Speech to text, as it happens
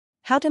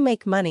How to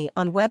make money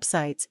on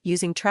websites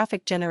using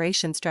traffic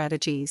generation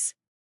strategies.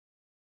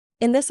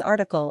 In this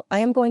article, I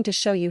am going to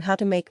show you how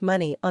to make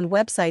money on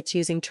websites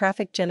using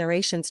traffic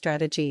generation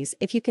strategies.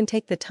 If you can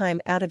take the time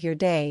out of your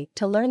day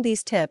to learn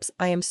these tips,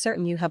 I am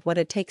certain you have what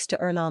it takes to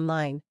earn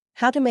online.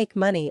 How to make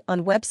money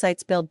on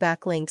websites. Build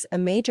backlinks. A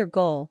major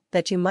goal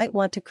that you might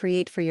want to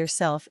create for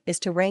yourself is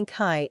to rank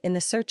high in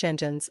the search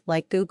engines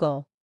like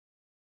Google.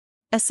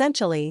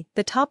 Essentially,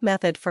 the top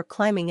method for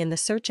climbing in the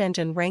search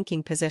engine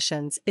ranking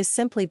positions is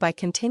simply by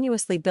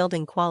continuously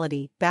building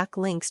quality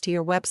backlinks to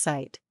your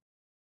website.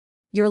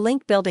 Your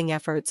link building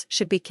efforts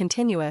should be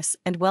continuous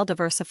and well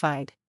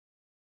diversified.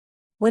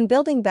 When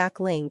building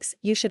backlinks,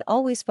 you should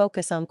always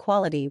focus on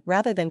quality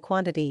rather than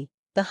quantity.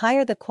 The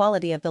higher the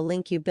quality of the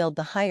link you build,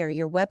 the higher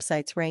your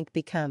website's rank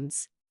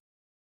becomes.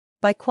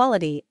 By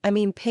quality, I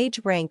mean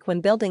page rank.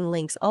 When building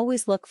links,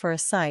 always look for a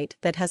site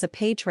that has a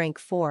page rank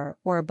 4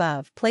 or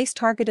above. Place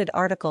targeted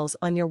articles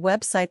on your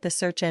website. The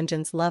search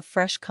engines love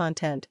fresh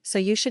content, so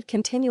you should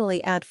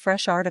continually add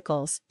fresh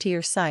articles to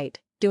your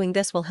site. Doing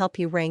this will help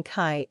you rank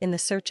high in the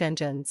search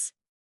engines.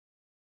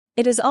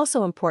 It is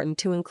also important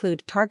to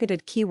include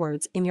targeted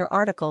keywords in your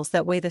articles,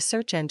 that way the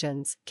search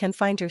engines can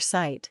find your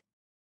site.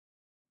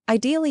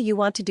 Ideally, you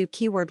want to do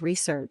keyword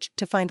research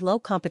to find low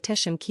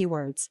competition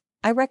keywords.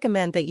 I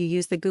recommend that you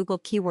use the Google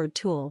Keyword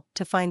Tool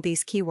to find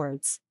these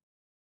keywords.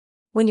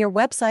 When your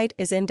website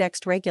is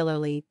indexed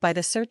regularly by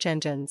the search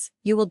engines,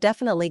 you will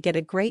definitely get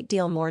a great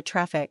deal more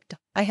traffic.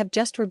 I have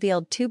just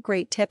revealed 2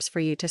 great tips for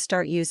you to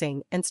start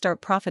using and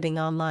start profiting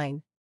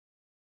online.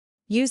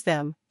 Use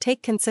them,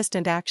 take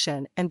consistent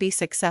action, and be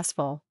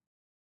successful.